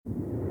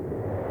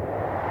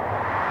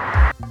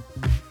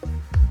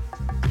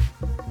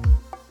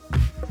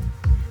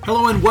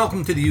Hello and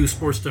welcome to the U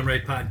Sports Done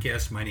Right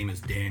podcast. My name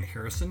is Dan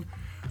Harrison.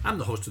 I'm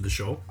the host of the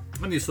show.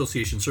 I'm the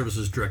Association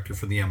Services Director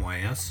for the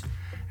MYS,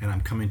 and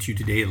I'm coming to you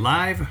today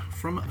live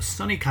from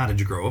sunny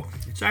Cottage Grove.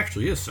 It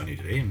actually is sunny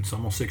today, and it's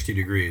almost 60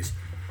 degrees.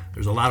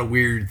 There's a lot of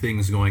weird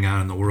things going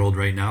on in the world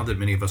right now that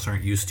many of us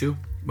aren't used to,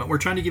 but we're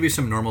trying to give you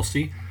some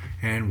normalcy,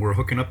 and we're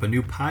hooking up a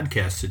new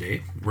podcast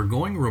today. We're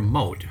going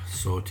remote,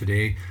 so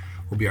today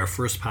will be our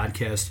first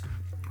podcast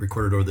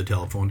recorded over the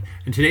telephone,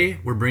 and today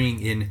we're bringing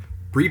in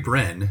Bree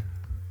Bren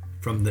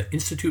from the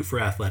Institute for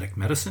Athletic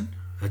Medicine,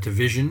 a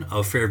division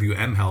of Fairview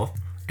M Health.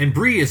 And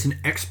Bree is an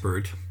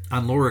expert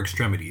on lower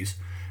extremities,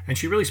 and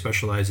she really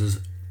specializes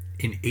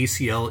in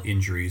ACL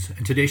injuries.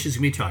 And today she's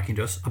going to be talking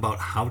to us about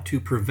how to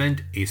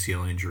prevent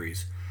ACL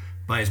injuries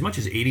by as much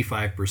as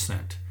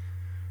 85%.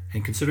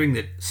 And considering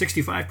that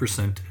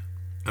 65%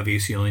 of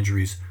ACL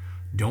injuries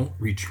don't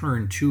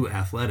return to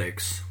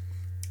athletics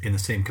in the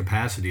same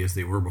capacity as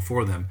they were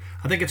before them,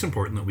 I think it's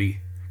important that we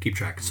keep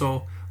track.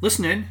 So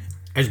listen in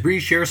as Bree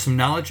shares some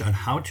knowledge on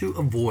how to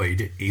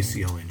avoid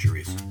ACL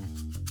injuries.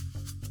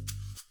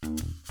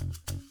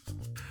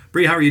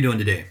 Bree, how are you doing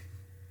today?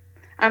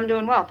 I'm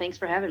doing well. Thanks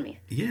for having me.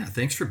 Yeah,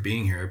 thanks for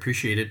being here. I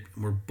appreciate it.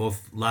 We're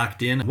both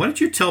locked in. Why don't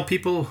you tell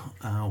people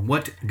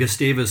what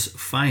Gustavia's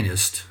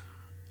Finest,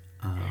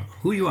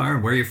 who you are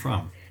and where you're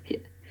from?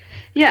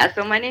 Yeah,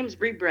 so my name is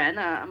Bree Bren.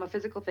 I'm a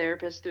physical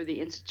therapist through the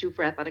Institute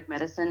for Athletic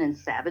Medicine in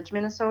Savage,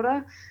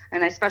 Minnesota,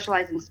 and I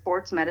specialize in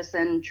sports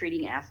medicine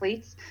treating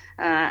athletes.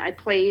 I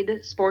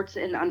played sports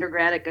in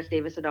undergrad at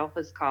Gustavus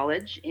Adolphus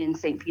College in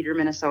St. Peter,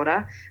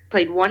 Minnesota.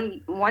 Played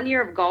one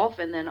year of golf,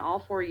 and then all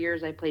 4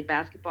 years I played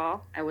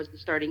basketball. I was the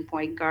starting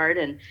point guard,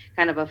 and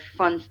kind of a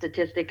fun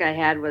statistic I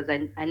had was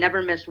I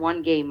never missed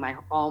one game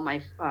all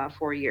my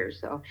 4 years.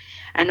 So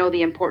I know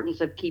the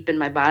importance of keeping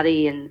my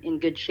body in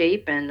good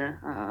shape, and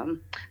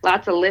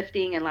lots of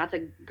lifting and lots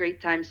of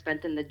great time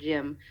spent in the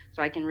gym,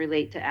 so I can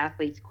relate to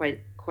athletes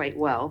quite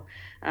well.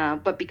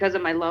 But because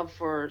of my love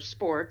for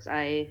sports,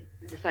 I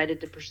decided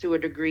to pursue a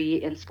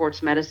degree in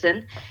sports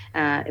medicine,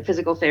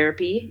 physical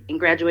therapy, and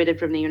graduated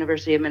from the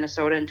University of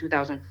Minnesota in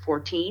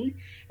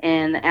 2014.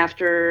 And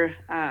after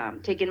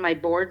taking my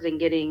boards and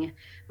getting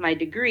my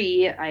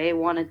degree, I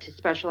wanted to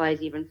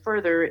specialize even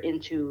further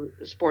into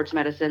sports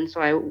medicine.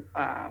 So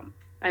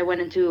I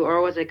went into, or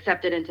was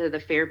accepted into,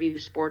 the Fairview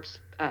Sports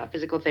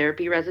Physical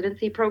Therapy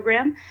Residency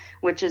Program,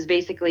 which is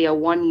basically a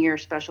 1-year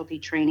specialty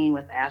training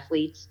with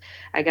athletes.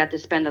 I got to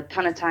spend a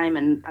ton of time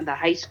in the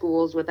high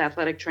schools with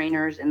athletic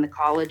trainers, in the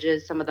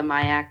colleges, some of the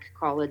MIAC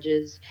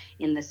colleges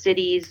in the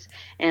cities,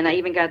 and I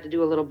even got to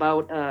do a little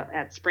bout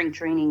at spring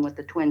training with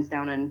the Twins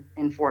down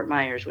in Fort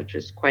Myers, which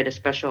is quite a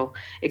special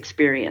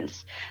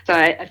experience. So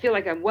I feel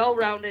like I'm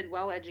well-rounded,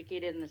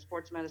 well-educated in the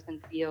sports medicine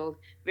field,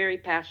 very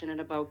passionate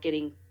about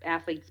getting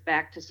athletes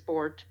back to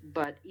sport,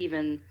 but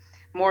even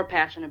more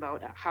passionate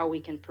about how we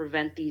can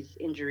prevent these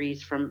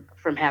injuries from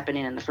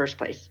happening in the first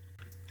place.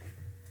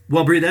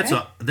 Well, Bree,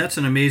 that's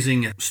an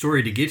amazing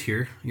story to get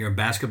here. You're a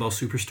basketball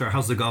superstar.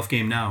 How's the golf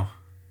game now?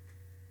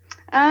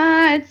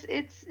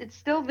 It's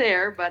still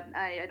there, but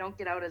I don't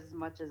get out as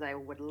much as I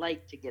would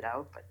like to get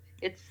out. But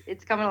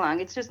it's coming along.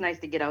 It's just nice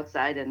to get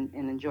outside and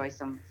enjoy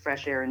some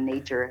fresh air and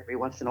nature every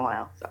once in a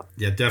while. So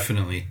yeah,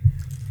 definitely.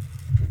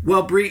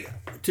 Well, Bree,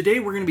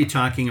 today we're going to be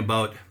talking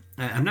about.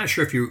 I'm not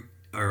sure if you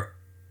are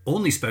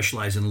only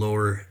specialize in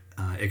lower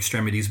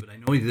extremities, but I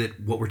know that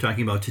what we're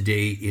talking about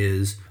today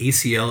is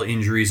ACL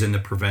injuries and the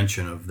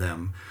prevention of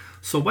them.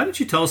 So why don't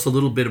you tell us a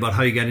little bit about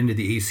how you got into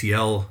the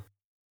ACL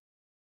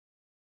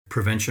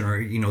prevention,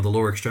 or the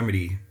lower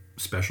extremity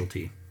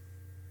specialty?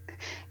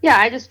 Yeah,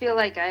 I just feel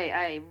like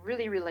I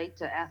really relate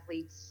to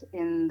athletes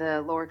in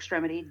the lower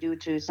extremity due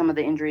to some of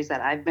the injuries that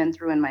I've been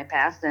through in my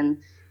past,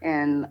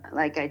 and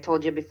like I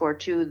told you before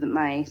too, that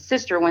my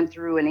sister went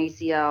through an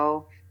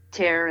ACL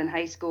tear in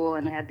high school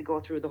and had to go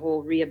through the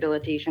whole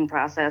rehabilitation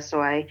process.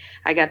 So I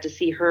got to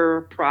see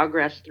her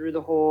progress through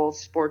the whole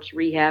sports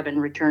rehab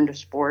and return to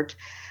sport.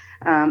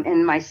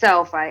 And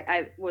myself,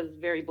 I was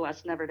very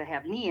blessed never to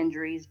have knee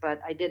injuries,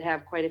 but I did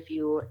have quite a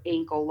few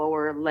ankle,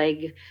 lower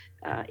leg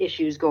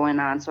issues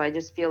going on. So I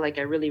just feel like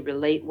I really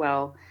relate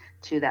well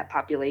to that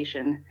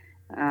population.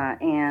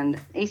 And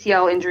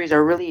ACL injuries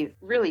are really,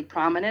 really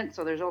prominent.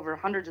 So there's over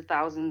hundreds of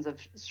thousands of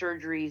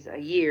surgeries a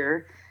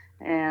year,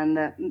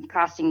 and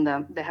costing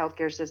the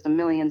healthcare system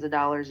millions of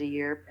dollars a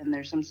year. And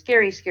there's some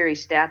scary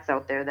stats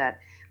out there that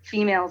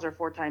females are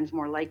 4 times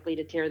more likely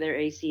to tear their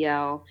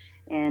ACL.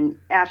 And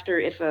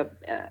if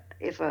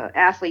a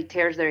athlete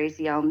tears their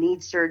ACL,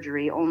 needs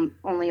surgery,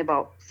 only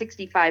about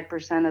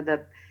 65% of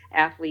the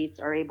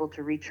athletes are able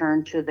to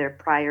return to their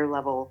prior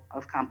level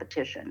of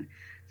competition.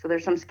 So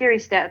there's some scary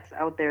stats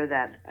out there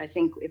that I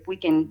think if we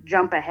can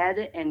jump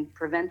ahead and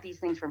prevent these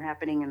things from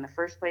happening in the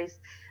first place,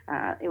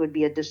 it would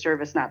be a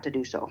disservice not to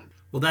do so.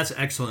 Well, that's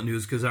excellent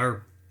news, because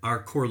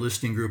our core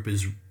listening group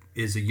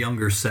is a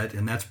younger set,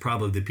 and that's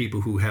probably the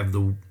people who have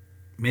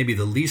maybe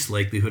the least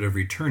likelihood of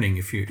returning.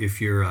 If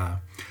you're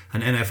an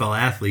NFL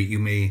athlete, you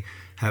may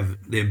have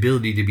the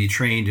ability to be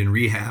trained and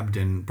rehabbed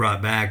and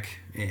brought back,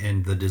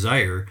 and the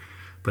desire.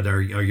 but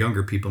our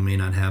younger people may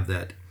not have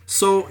that.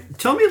 So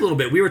tell me a little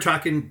bit. We were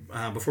talking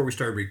before we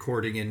started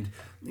recording, and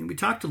we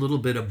talked a little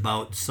bit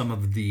about some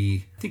of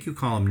the, I think you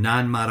call them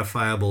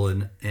non-modifiable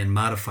and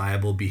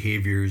modifiable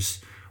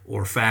behaviors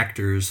or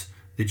factors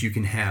that you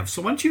can have.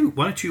 So why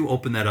don't you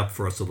open that up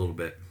for us a little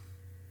bit?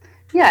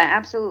 Yeah,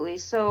 absolutely.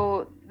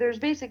 So there's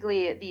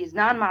basically these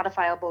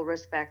non-modifiable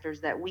risk factors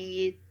that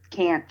we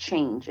can't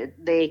change.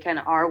 They kind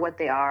of are what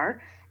they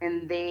are,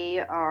 and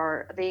they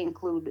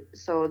include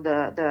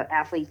the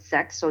athlete's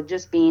sex. So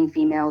just being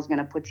female is going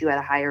to put you at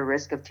a higher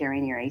risk of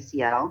tearing your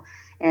ACL.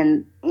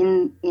 And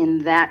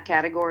in that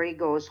category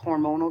goes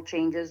hormonal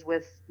changes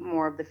with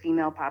more of the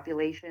female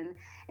population,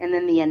 and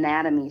then the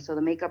anatomy, so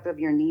the makeup of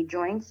your knee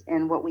joints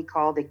and what we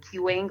call the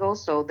Q angle,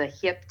 so the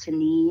hip to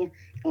knee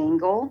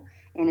angle,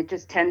 and it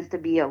just tends to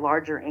be a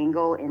larger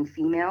angle in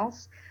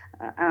females.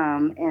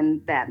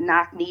 And that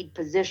knock-kneed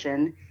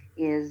position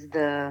is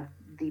the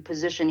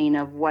positioning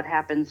of what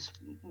happens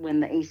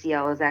when the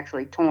ACL is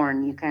actually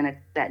torn.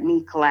 That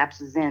knee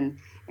collapses in,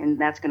 and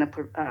that's going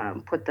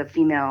to put the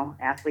female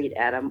athlete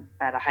at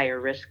a higher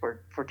risk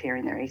for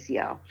tearing their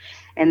ACL.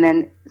 And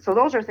then, so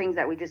those are things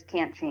that we just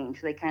can't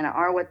change. They kind of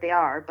are what they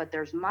are, but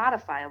there's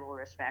modifiable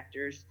risk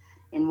factors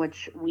in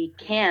which we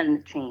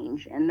can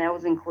change, and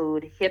those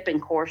include hip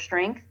and core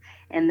strength,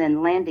 and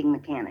then landing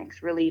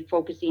mechanics, really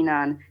focusing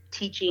on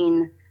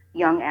teaching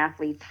young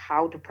athletes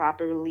how to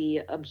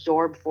properly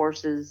absorb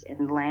forces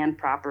and land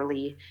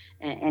properly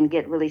and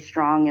get really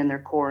strong in their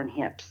core and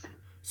hips.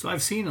 So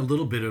I've seen a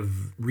little bit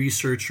of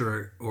research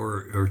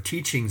or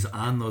teachings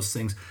on those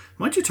things.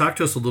 Why don't you talk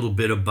to us a little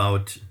bit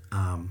about,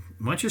 why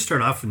don't you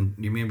start off and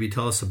you maybe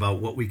tell us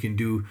about what we can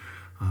do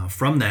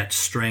from that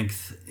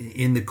strength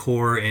in the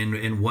core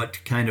and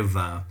what kind of,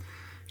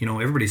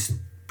 everybody's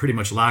pretty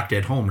much locked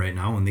at home right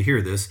now when they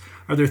hear this.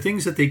 Are there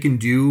things that they can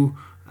do,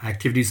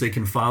 activities they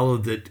can follow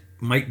that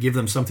might give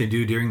them something to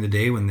do during the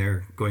day when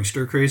they're going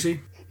stir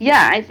crazy?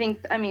 Yeah,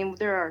 I mean,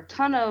 there are a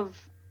ton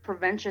of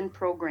prevention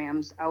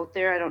programs out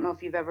there. I don't know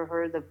if you've ever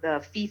heard of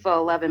the FIFA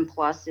 11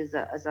 Plus is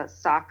a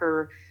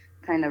soccer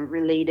kind of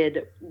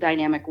related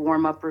dynamic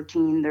warm-up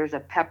routine. There's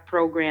a PEP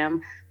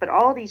program, but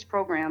all of these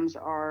programs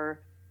are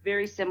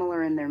very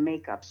similar in their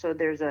makeup. So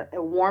there's a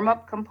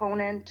warm-up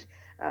component,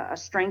 a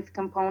strength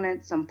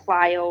component, some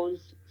plyos,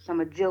 some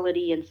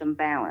agility, and some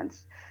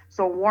balance.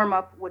 So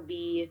warm-up would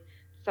be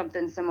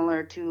something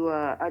similar to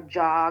a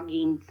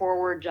jogging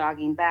forward,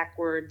 jogging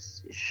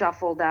backwards,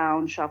 shuffle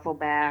down, shuffle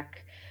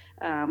back,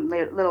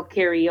 little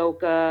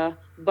karaoke,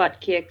 butt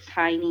kicks,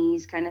 high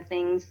knees kind of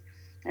things.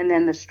 And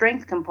then the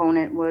strength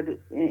component would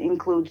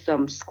include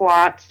some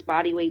squats,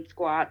 body weight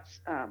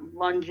squats,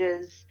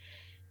 lunges.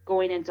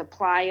 Going into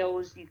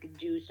plyos, you could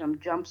do some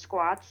jump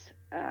squats.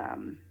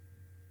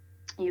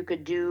 You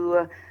could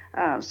do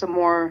some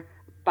more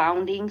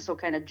bounding, so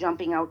kind of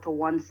jumping out to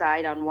one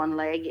side on one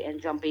leg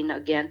and jumping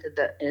again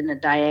in a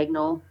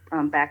diagonal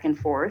back and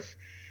forth.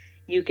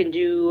 You can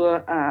do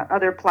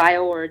other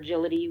plyo or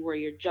agility where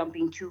you're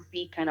jumping 2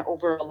 feet kind of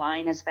over a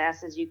line as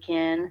fast as you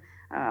can,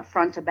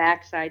 front to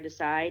back, side to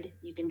side.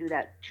 You can do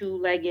that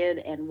 2-legged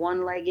and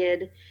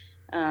 1-legged.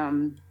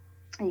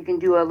 You can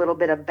do a little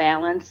bit of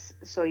balance,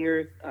 so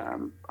you're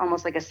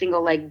almost like a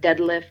single leg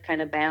deadlift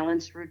kind of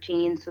balance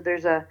routine. So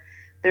there's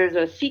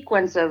a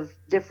sequence of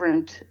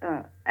different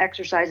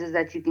exercises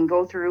that you can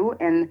go through,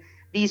 and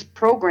these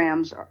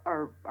programs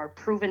are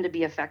proven to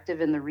be effective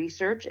in the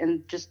research,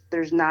 and just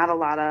there's not a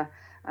lot of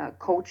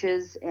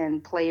coaches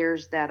and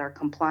players that are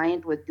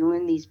compliant with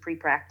doing these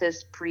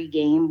pre-practice,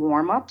 pre-game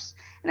warm-ups.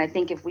 And I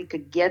think if we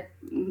could get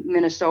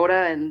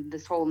Minnesota and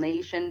this whole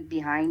nation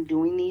behind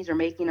doing these or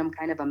making them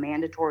kind of a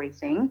mandatory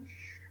thing,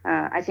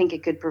 I think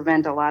it could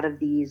prevent a lot of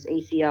these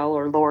ACL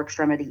or lower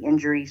extremity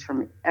injuries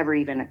from ever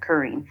even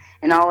occurring.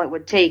 And all it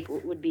would take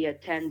would be a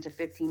 10 to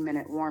 15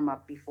 minute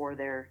warm-up before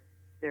their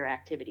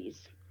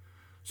activities.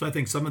 So I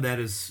think some of that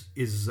is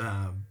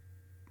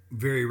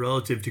very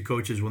relative to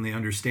coaches when they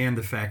understand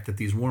the fact that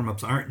these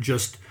warm-ups aren't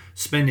just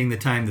spending the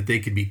time that they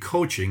could be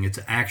coaching. It's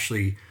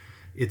actually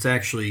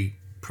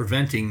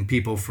preventing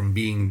people from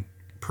being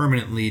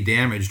permanently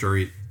damaged, or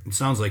it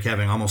sounds like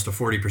having almost a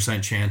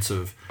 40% chance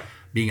of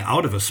being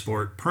out of a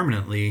sport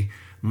permanently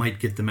might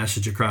get the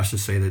message across to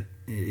say that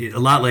a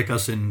lot like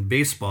us in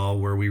baseball,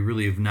 where we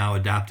really have now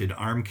adopted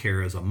arm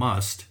care as a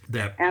must,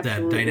 that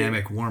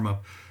dynamic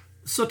warm-up.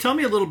 So tell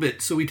me a little bit.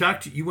 So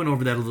you went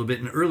over that a little bit,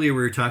 and earlier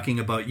we were talking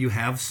about you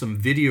have some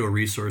video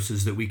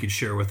resources that we could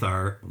share with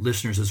our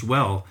listeners as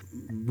well.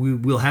 We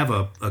will have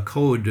a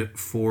code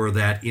for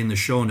that in the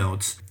show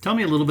notes. Tell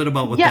me a little bit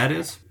about what that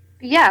is.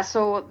 Yeah,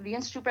 so the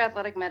Institute for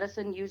Athletic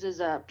Medicine uses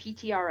a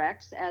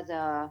PTRX as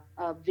a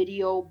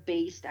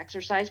video-based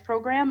exercise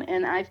program,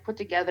 and I've put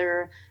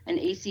together an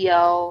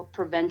ACL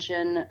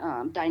prevention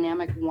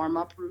dynamic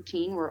warm-up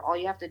routine where all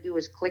you have to do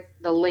is click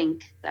the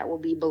link that will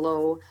be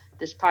below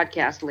this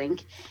podcast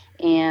link,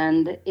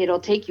 and it'll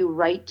take you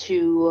right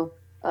to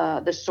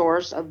the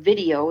source of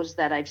videos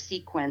that I've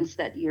sequenced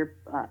that your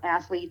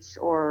athletes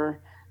or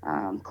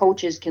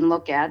coaches can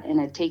look at, and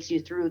it takes you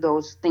through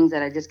those things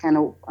that I just kind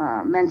of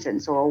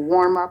mentioned. So a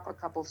warm up, a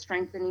couple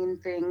strengthening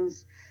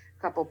things,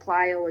 a couple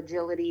plyo,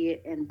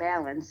 agility, and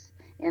balance.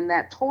 And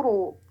that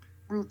total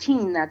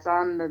routine that's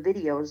on the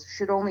videos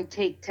should only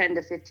take 10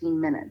 to 15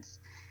 minutes.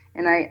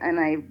 And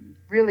I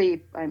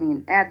really,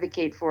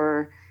 advocate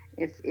for,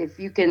 if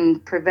you can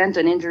prevent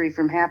an injury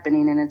from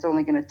happening and it's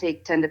only going to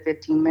take 10 to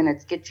 15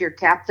 minutes, get your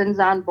captains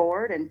on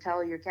board and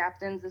tell your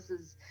captains,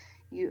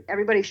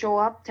 everybody show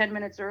up 10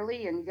 minutes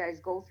early and you guys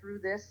go through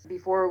this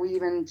before we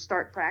even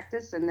start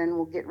practice, and then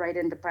we'll get right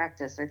into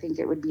practice. I think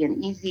it would be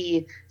an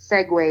easy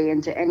segue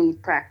into any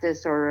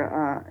practice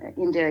or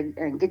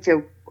and get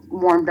you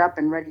warmed up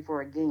and ready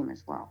for a game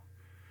as well.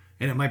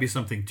 And it might be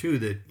something too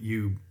that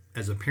you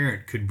as a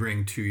parent could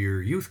bring to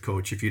your youth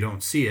coach if you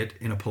don't see it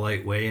in a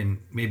polite way, and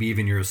maybe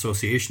even your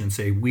association, and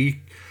say,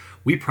 we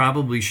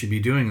probably should be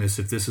doing this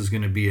if this is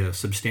going to be a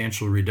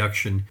substantial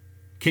reduction.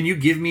 Can you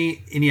give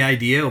me any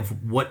idea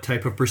of what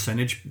type of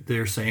percentage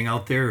they're saying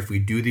out there if we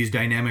do these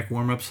dynamic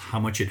warm-ups, how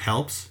much it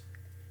helps?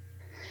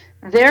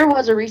 There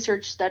was a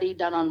research study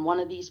done on one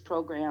of these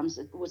programs.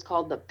 It was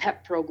called the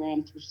PEP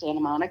program through Santa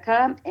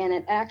Monica, and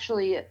it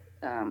actually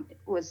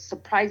was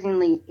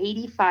surprisingly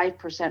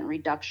 85%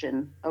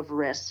 reduction of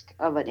risk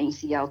of an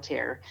ACL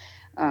tear,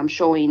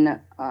 showing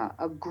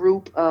a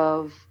group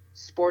of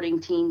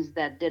sporting teams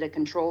that did a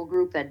control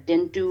group that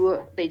didn't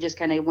do, they just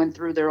kind of went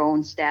through their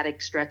own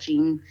static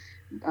stretching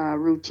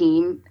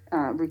routine,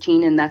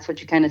 and that's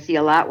what you kind of see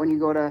a lot when you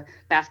go to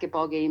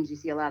basketball games. You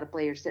see a lot of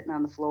players sitting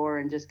on the floor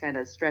and just kind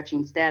of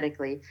stretching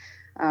statically.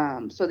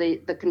 So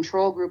the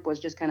control group was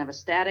just kind of a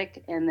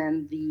static, and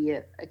then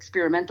the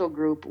experimental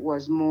group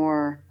was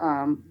more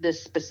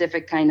this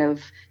specific kind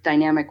of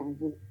dynamic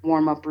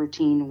warm-up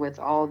routine with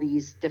all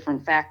these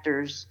different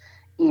factors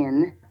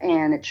in,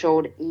 and it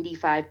showed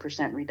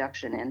 85%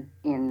 reduction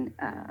in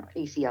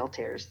ACL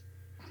tears.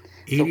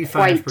 85%. So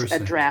quite a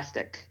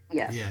drastic,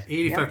 yes. Yeah,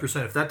 85%.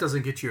 Yep. If that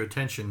doesn't get your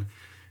attention,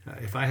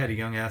 if I had a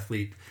young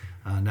athlete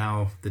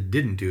now that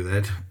didn't do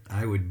that,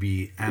 I would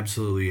be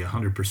absolutely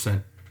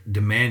 100%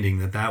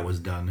 demanding that was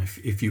done.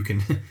 If you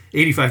can,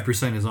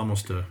 85% is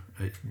almost a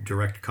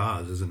direct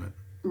cause, isn't it?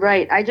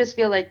 Right. I just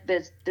feel like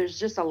there's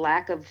just a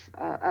lack of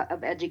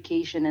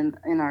education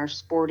in our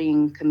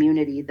sporting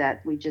community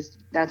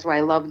that's why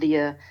I love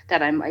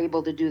that I'm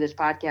able to do this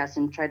podcast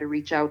and try to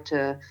reach out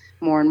to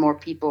more and more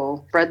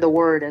people, spread the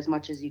word as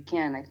much as you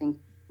can. I think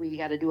we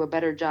got to do a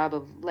better job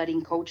of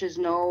letting coaches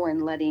know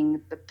and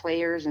letting the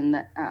players and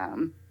the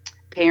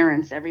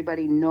parents,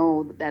 everybody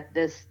know that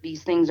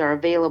these things are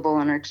available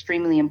and are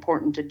extremely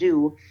important to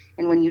do.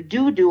 And when you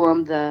do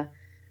them,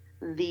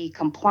 the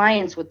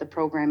compliance with the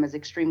program is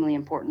extremely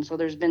important. So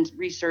there's been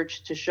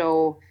research to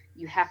show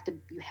you have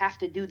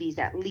to do these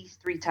at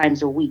least 3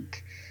 times a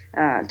week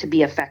to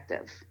be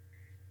effective.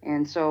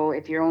 And so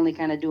if you're only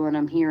kind of doing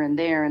them here and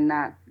there and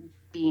not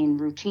being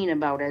routine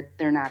about it,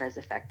 they're not as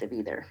effective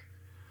either.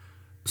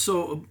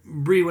 So,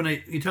 Bree, when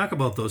you talk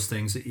about those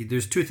things,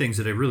 there's 2 things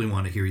that I really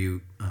want to hear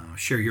you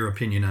share your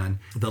opinion on: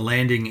 the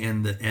landing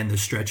and the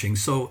stretching.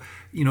 So,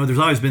 there's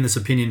always been this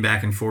opinion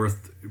back and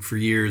forth for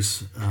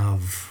years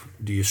of,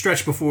 do you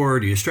stretch before?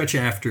 Do you stretch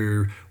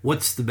after?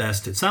 What's the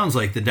best? It sounds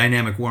like the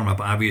dynamic warm-up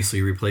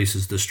obviously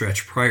replaces the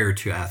stretch prior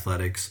to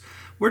athletics.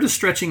 Where does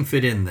stretching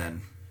fit in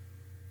then?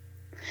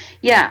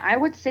 Yeah, I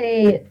would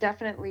say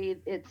definitely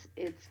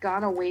it's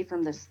gone away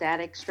from the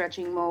static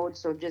stretching mode.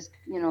 So just,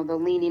 the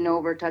leaning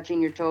over,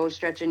 touching your toes,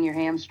 stretching your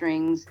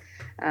hamstrings,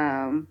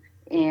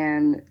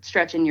 and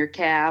stretching your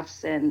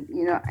calves, and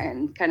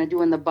and kind of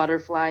doing the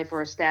butterfly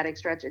for a static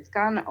stretch. It's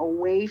gone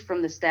away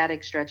from the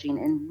static stretching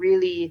and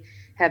really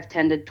have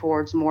tended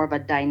towards more of a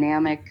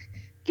dynamic,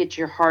 get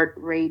your heart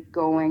rate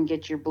going,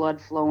 get your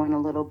blood flowing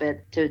a little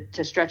bit,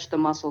 to stretch the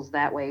muscles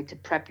that way, to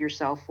prep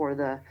yourself for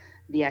the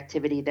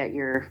activity that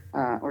you're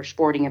or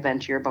sporting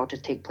event you're about to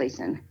take place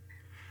in.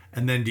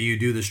 And then do you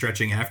do the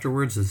stretching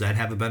afterwards? Does that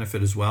have a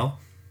benefit as well?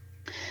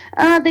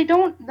 They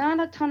don't. Not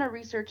a ton of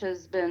research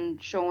has been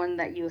showing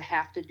that you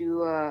have to do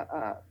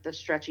the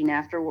stretching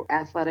after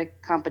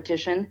athletic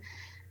competition.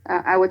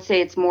 I would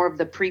say it's more of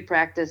the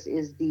pre-practice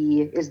is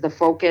the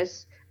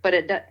focus, but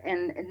it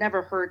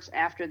never hurts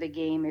after the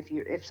game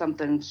if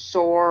something's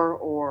sore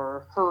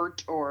or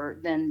hurt, or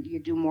then you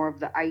do more of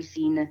the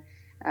icing.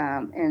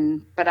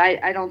 But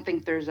I don't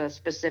think there's a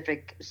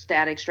specific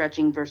static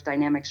stretching versus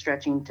dynamic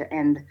stretching to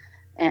end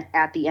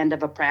at the end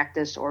of a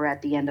practice or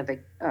at the end of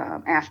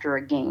after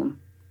a game.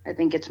 I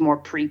think it's more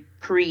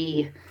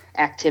pre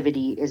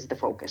activity is the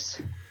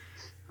focus.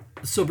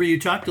 So, Bree, you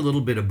talked a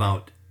little bit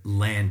about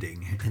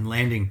landing and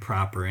landing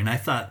proper, and I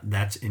thought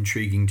that's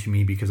intriguing to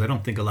me because I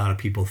don't think a lot of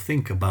people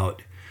think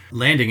about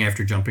landing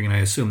after jumping, and I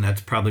assume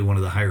that's probably one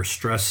of the higher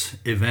stress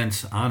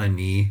events on a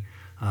knee.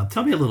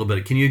 Tell me a little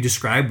bit. Can you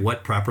describe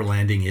what proper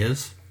landing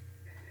is?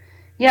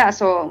 Yeah,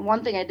 so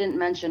one thing I didn't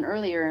mention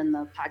earlier in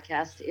the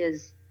podcast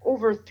is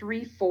over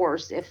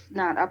 3/4, if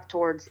not up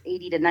towards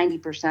 80 to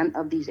 90%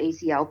 of these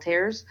ACL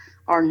tears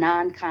are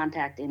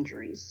non-contact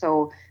injuries.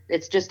 So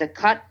it's just a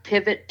cut,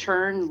 pivot,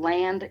 turn,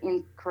 land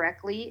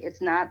incorrectly.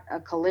 It's not a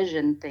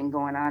collision thing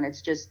going on.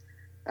 It's just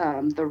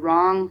the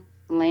wrong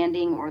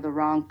landing or the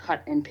wrong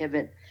cut and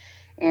pivot.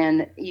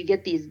 And you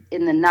get these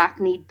in the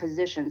knock-knee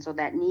position, so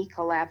that knee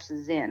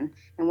collapses in.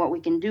 And what we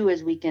can do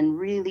is we can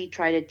really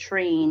try to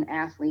train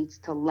athletes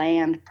to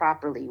land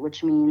properly,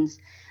 which means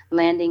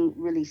landing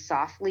really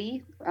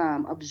softly,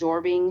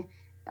 absorbing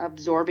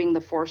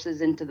the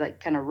forces into the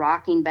kind of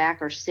rocking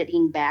back or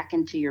sitting back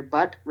into your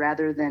butt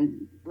rather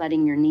than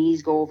letting your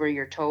knees go over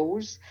your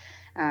toes.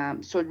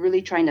 So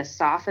really trying to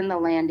soften the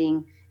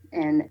landing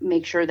and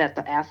make sure that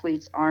the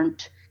athletes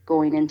aren't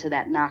going into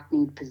that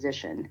knock-knee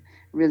position.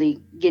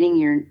 Really getting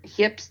your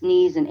hips,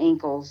 knees, and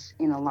ankles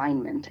in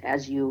alignment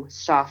as you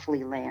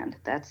softly land.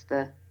 That's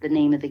the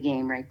name of the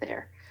game right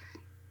there.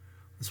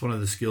 That's one of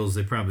the skills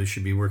they probably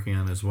should be working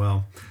on as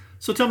well.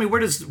 So tell me,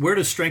 where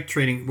does strength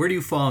training, where do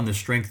you fall in the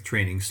strength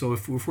training? So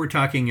if we're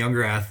talking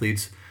younger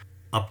athletes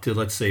up to,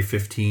 let's say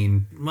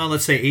 15, well,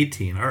 let's say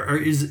 18,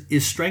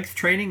 is strength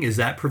training, is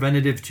that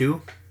preventative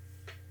too?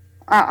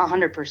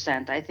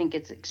 100%. I think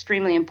it's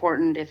extremely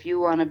important if you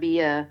want to be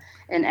an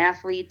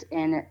athlete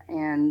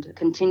and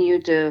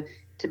continue to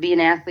be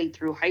an athlete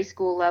through high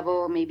school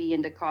level, maybe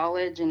into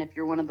college. And if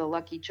you're one of the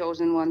lucky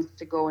chosen ones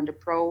to go into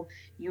pro,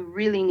 you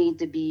really need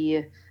to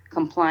be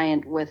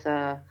compliant with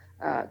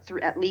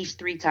at least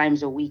 3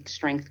 times a week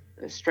strength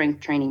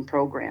training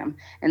program.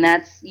 And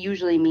that's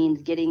usually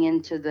means getting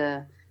into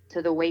the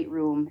weight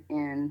room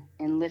and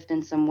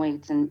lifting some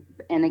weights and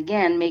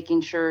again,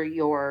 making sure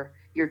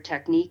your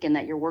technique and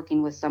that you're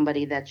working with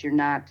somebody that you're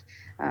not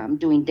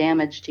doing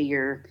damage to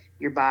your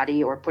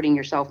body or putting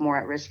yourself more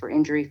at risk for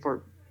injury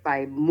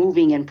by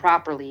moving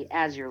improperly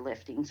as you're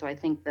lifting. So I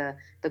think the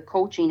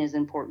coaching is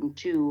important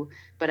too,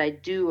 but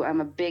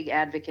I'm a big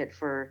advocate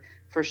for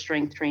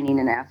strength training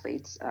in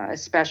athletes,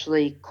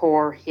 especially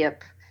core,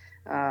 hip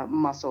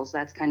muscles.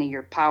 That's kind of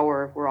your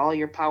power, where all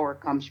your power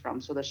comes from.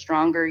 So the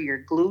stronger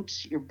your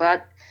glutes, your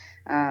butt,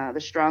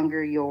 the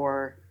stronger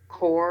your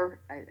core.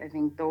 I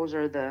think those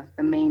are the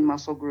main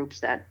muscle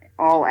groups that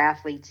all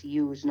athletes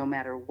use no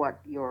matter what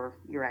your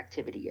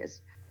activity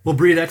is. Well,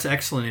 Bree, that's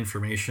excellent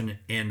information,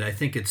 and I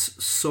think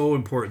it's so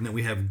important that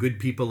we have good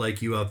people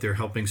like you out there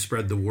helping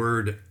spread the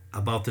word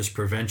about this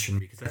prevention,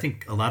 because I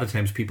think a lot of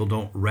times people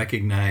don't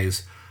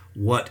recognize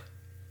what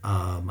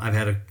I've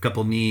had a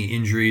couple knee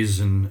injuries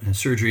and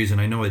surgeries,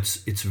 and I know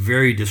it's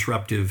very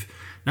disruptive,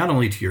 not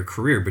only to your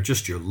career, but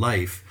just your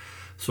life.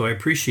 So I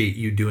appreciate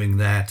you doing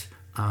that.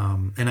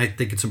 And I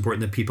think it's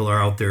important that people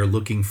are out there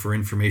looking for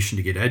information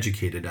to get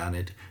educated on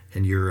it.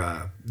 And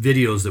your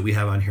videos that we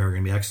have on here are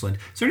going to be excellent.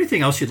 Is there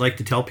anything else you'd like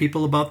to tell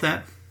people about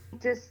that?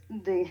 Just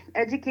the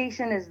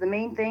education is the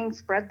main thing.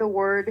 Spread the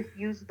word.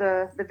 Use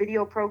the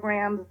video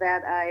programs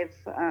that I've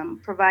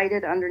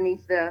provided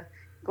underneath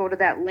go to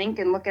that link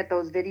and look at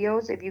those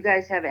videos. If you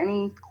guys have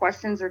any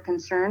questions or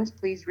concerns,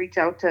 please reach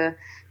out to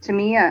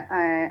me.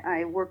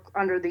 I work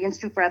under the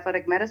Institute for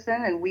Athletic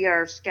Medicine, and we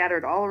are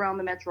scattered all around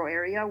the metro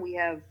area. We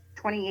have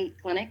 28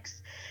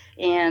 clinics,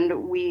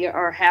 and we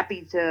are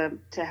happy to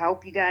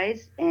help you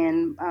guys.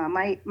 And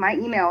my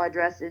email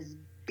address is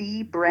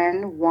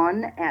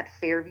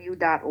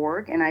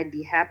bbren1@fairview.org, and I'd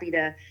be happy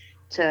to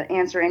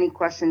answer any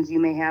questions you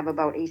may have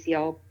about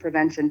ACL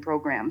prevention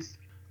programs.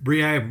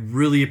 Bree, I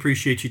really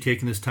appreciate you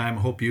taking this time.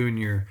 I hope you and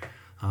your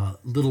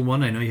little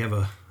one, I know you have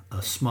a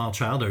small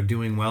child, are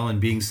doing well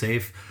and being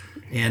safe.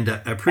 And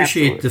I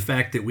appreciate Absolutely. the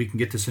fact that we can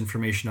get this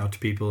information out to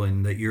people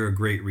and that you're a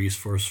great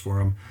resource for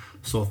them.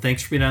 So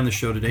thanks for being on the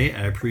show today.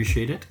 I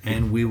appreciate it.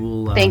 And we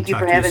will Thank you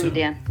talk for to having me, soon.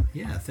 Dan.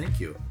 Yeah, thank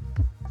you.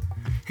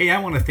 Hey, I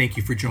want to thank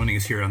you for joining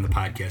us here on the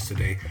podcast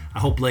today. I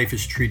hope life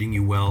is treating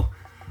you well.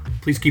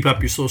 Please keep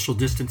up your social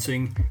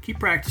distancing. Keep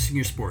practicing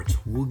your sports.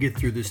 We'll get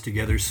through this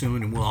together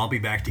soon, and we'll all be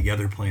back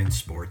together playing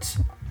sports.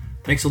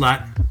 Thanks a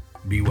lot.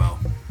 Be well.